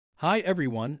Hi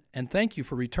everyone, and thank you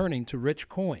for returning to Rich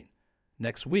Coin.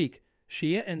 Next week,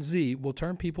 Shia and Z will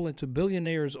turn people into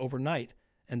billionaires overnight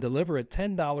and deliver a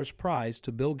 $10 prize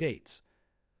to Bill Gates.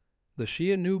 The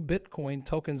Shia Inu Bitcoin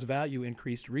token's value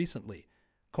increased recently,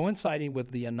 coinciding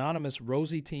with the anonymous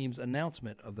Rosie team's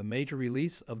announcement of the major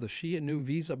release of the Shia Inu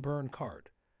Visa Burn card.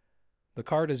 The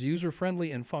card is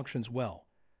user-friendly and functions well.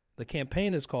 The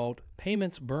campaign is called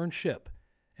Payments Burn Ship,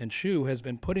 and Shu has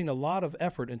been putting a lot of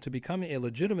effort into becoming a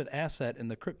legitimate asset in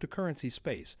the cryptocurrency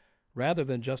space, rather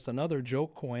than just another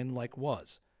joke coin like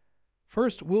was.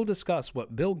 First, we'll discuss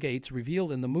what Bill Gates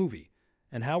revealed in the movie,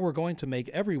 and how we're going to make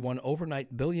everyone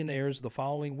overnight billionaires the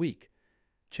following week.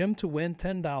 Chim to win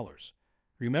 $10.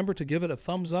 Remember to give it a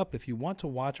thumbs up if you want to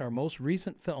watch our most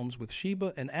recent films with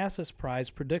Shiba and Assets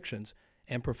prize predictions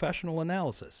and professional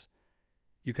analysis.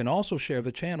 You can also share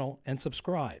the channel and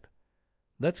subscribe.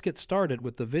 Let's get started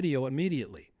with the video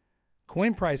immediately.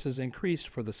 Coin prices increased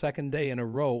for the second day in a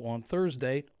row on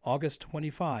Thursday, August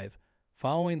 25,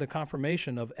 following the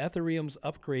confirmation of Ethereum's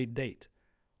upgrade date.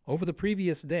 Over the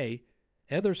previous day,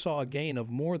 Ether saw a gain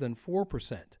of more than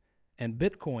 4%, and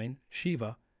Bitcoin,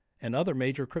 Shiba, and other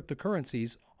major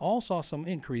cryptocurrencies all saw some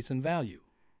increase in value,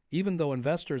 even though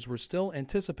investors were still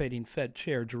anticipating Fed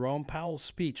Chair Jerome Powell's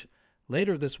speech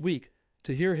later this week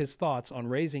to hear his thoughts on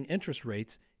raising interest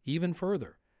rates even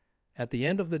further. At the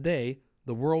end of the day,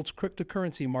 the world's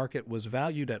cryptocurrency market was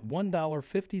valued at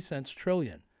 $1.50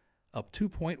 trillion, up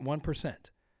 2.1%.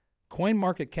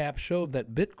 CoinMarketCap showed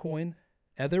that Bitcoin,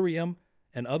 Ethereum,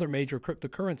 and other major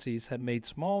cryptocurrencies had made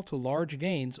small to large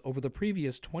gains over the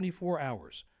previous 24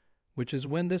 hours, which is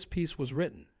when this piece was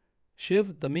written.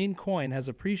 Shib, the meme coin, has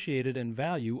appreciated in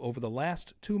value over the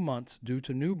last 2 months due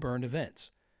to new burn events.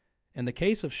 In the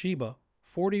case of Shiba,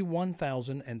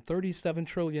 41,037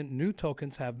 trillion new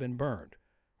tokens have been burned,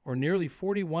 or nearly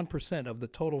 41% of the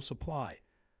total supply,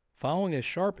 following a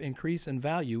sharp increase in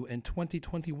value in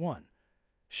 2021.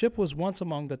 Shib was once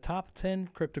among the top 10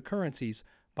 cryptocurrencies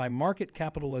by market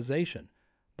capitalization,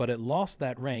 but it lost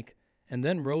that rank and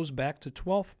then rose back to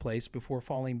 12th place before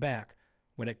falling back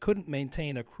when it couldn't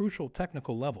maintain a crucial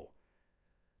technical level.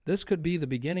 This could be the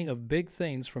beginning of big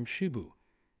things from Shibu,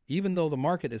 even though the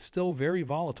market is still very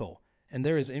volatile and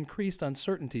there is increased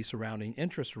uncertainty surrounding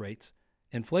interest rates,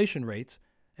 inflation rates,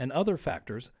 and other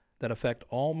factors that affect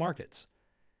all markets.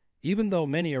 Even though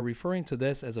many are referring to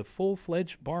this as a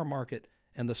full-fledged bar market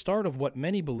and the start of what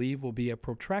many believe will be a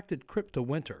protracted crypto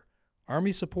winter,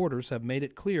 Army supporters have made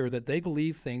it clear that they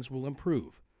believe things will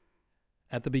improve.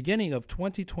 At the beginning of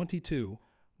 2022,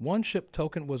 one SHIB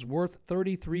token was worth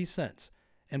 33 cents,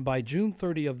 and by June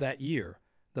 30 of that year,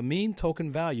 the mean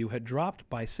token value had dropped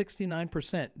by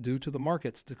 69% due to the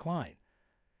market's decline.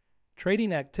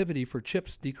 Trading activity for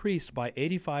chips decreased by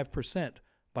 85%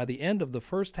 by the end of the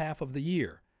first half of the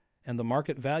year, and the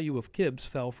market value of KIBs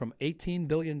fell from $18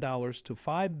 billion to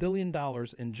 $5 billion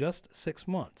in just 6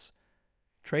 months.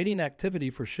 Trading activity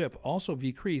for SHIB also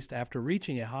decreased after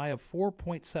reaching a high of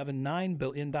 $4.79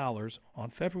 billion on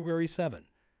February 7.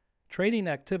 Trading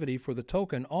activity for the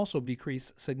token also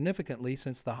decreased significantly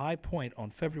since the high point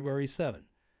on February 7.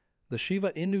 The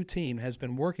Shiba Inu team has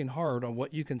been working hard on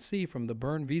what you can see from the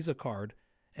Burn Visa card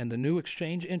and the new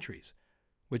exchange entries,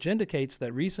 which indicates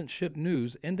that recent SHIB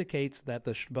news indicates that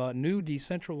the Shiba Inu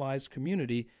decentralized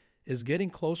community is getting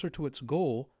closer to its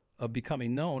goal of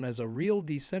becoming known as a real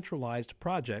decentralized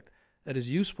project that is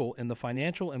useful in the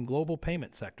financial and global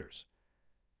payment sectors.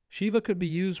 Shiba could be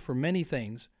used for many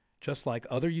things, just like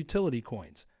other utility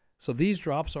coins, so these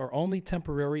drops are only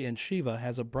temporary and Shiba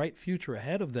has a bright future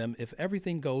ahead of them if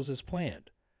everything goes as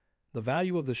planned. The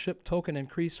value of the SHIB token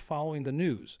increased following the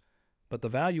news, but the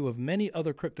value of many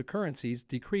other cryptocurrencies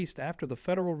decreased after the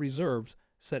Federal Reserve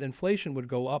said inflation would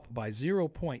go up by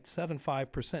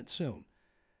 0.75% soon.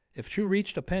 If Shu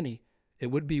reached a penny,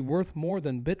 it would be worth more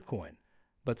than Bitcoin,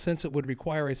 but since it would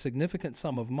require a significant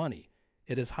sum of money,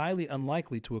 it is highly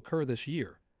unlikely to occur this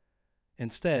year.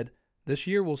 Instead, this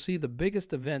year will see the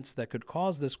biggest events that could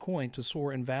cause this coin to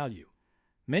soar in value.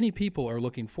 Many people are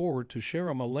looking forward to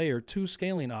Shibarium, a Layer 2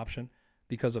 scaling option,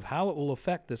 because of how it will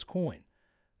affect this coin.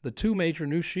 The two major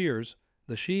new shares,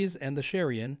 the Shiz and the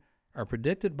Shibarium, are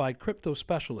predicted by crypto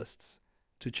specialists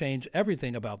to change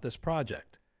everything about this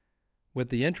project. With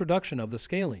the introduction of the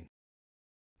scaling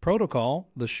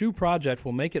protocol, the Shu project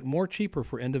will make it more cheaper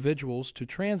for individuals to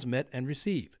transmit and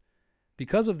receive.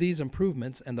 Because of these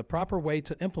improvements and the proper way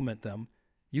to implement them,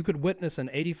 you could witness an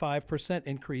 85%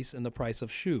 increase in the price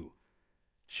of Shu.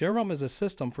 Shibarium is a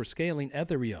system for scaling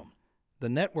Ethereum, the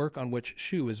network on which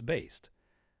Shu is based.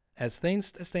 As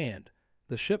things stand,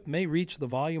 the SHIB may reach the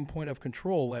volume point of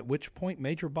control, at which point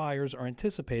major buyers are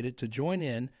anticipated to join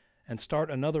in and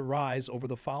start another rise over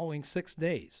the following 6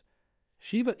 days.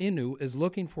 Shiba Inu is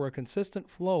looking for a consistent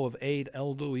flow of aid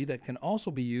LDUI that can also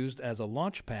be used as a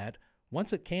launch pad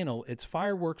once it can its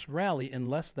fireworks rally in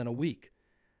less than a week.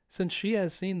 Since she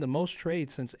has seen the most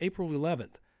trades since April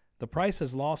 11th, the price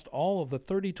has lost all of the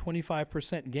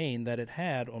 30-25% gain that it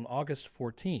had on August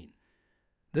 14.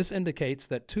 This indicates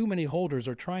that too many holders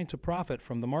are trying to profit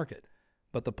from the market,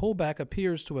 but the pullback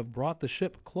appears to have brought the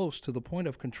SHIB close to the point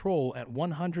of control at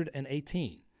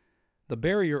 118. The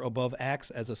barrier above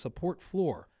acts as a support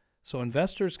floor, so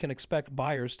investors can expect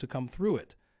buyers to come through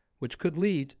it, which could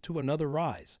lead to another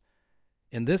rise.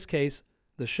 In this case,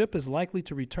 the SHIB is likely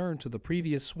to return to the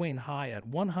previous swing high at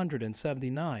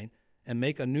 179 and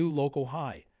make a new local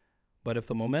high. But if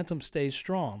the momentum stays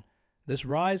strong, this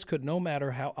rise could, no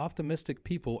matter how optimistic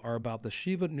people are about the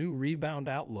Shiba Inu rebound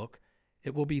outlook,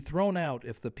 it will be thrown out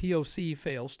if the POC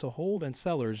fails to hold and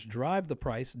sellers drive the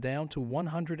price down to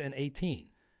 118,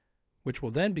 which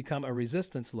will then become a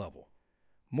resistance level.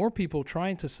 More people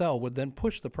trying to sell would then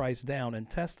push the price down and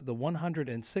test the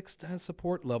 106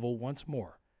 support level once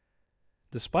more.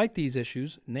 Despite these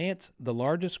issues, Binance, the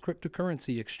largest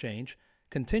cryptocurrency exchange,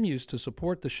 continues to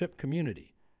support the SHIB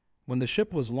community. When the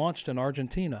SHIB was launched in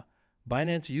Argentina,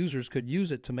 Binance users could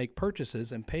use it to make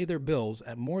purchases and pay their bills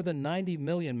at more than 90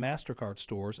 million MasterCard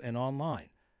stores and online.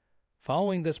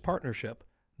 Following this partnership,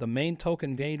 the main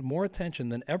token gained more attention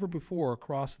than ever before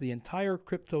across the entire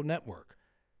crypto network,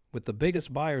 with the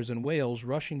biggest buyers in Wales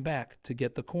rushing back to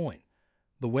get the coin.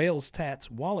 The Wales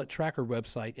Tats wallet tracker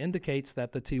website indicates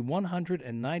that the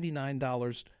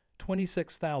 $199,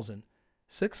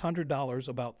 $26,600,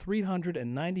 about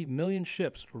 390 million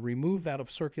SHIBs were removed out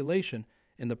of circulation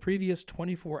in the previous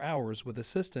 24 hours with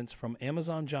assistance from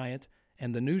Amazon Giant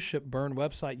and the new SHIB burn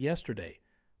website yesterday,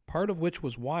 part of which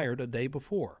was wired a day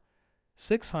before.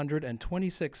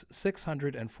 626,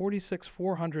 646,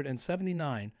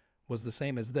 479 was the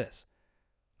same as this.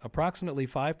 Approximately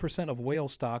 5% of whale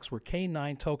stocks were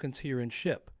K9 tokens here in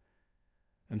SHIB,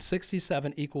 and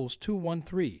 67 equals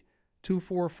 213,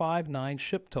 2459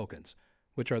 SHIB tokens,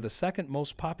 which are the second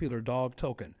most popular dog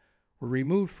token, were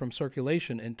removed from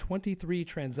circulation in 23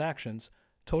 transactions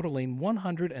totaling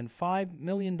 $105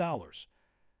 million.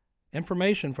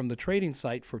 Information from the trading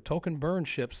site for token burn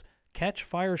SHIBs Catch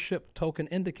Fire SHIB token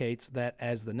indicates that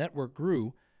as the network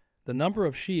grew, the number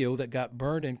of SHIO that got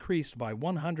burned increased by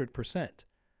 100%.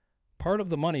 Part of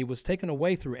the money was taken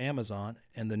away through Amazon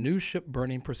and the new SHIB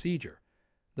burning procedure.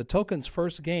 The token's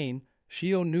first game,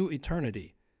 SHIO New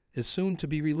Eternity, is soon to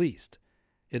be released.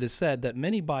 It is said that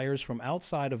many buyers from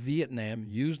outside of Vietnam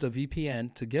used a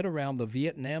VPN to get around the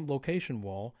Vietnam location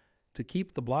wall to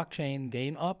keep the blockchain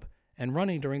game up and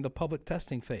running during the public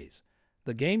testing phase.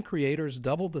 The game creators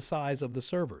doubled the size of the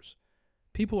servers.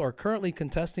 People are currently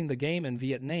contesting the game in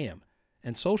Vietnam,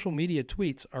 and social media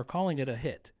tweets are calling it a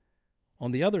hit.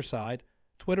 On the other side,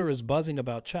 Twitter is buzzing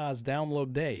about Cha's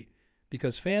download day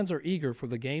because fans are eager for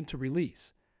the game to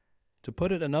release. To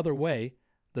put it another way,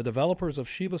 the developers of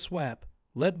shibaswap,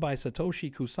 led by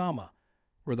Satoshi Kusama,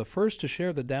 were the first to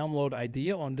share the download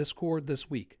idea on Discord this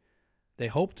week. They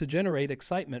hope to generate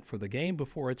excitement for the game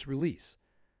before its release.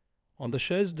 On the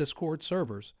Shib's Discord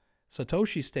servers,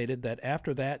 Satoshi stated that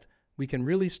after that, we can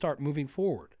really start moving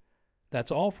forward.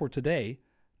 That's all for today.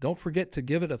 Don't forget to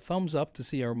give it a thumbs up to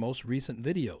see our most recent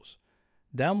videos.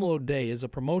 Download Day is a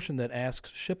promotion that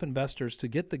asks SHIB investors to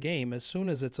get the game as soon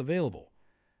as it's available.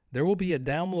 There will be a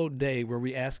download day where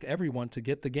we ask everyone to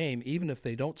get the game even if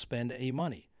they don't spend any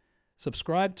money.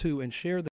 Subscribe to and share the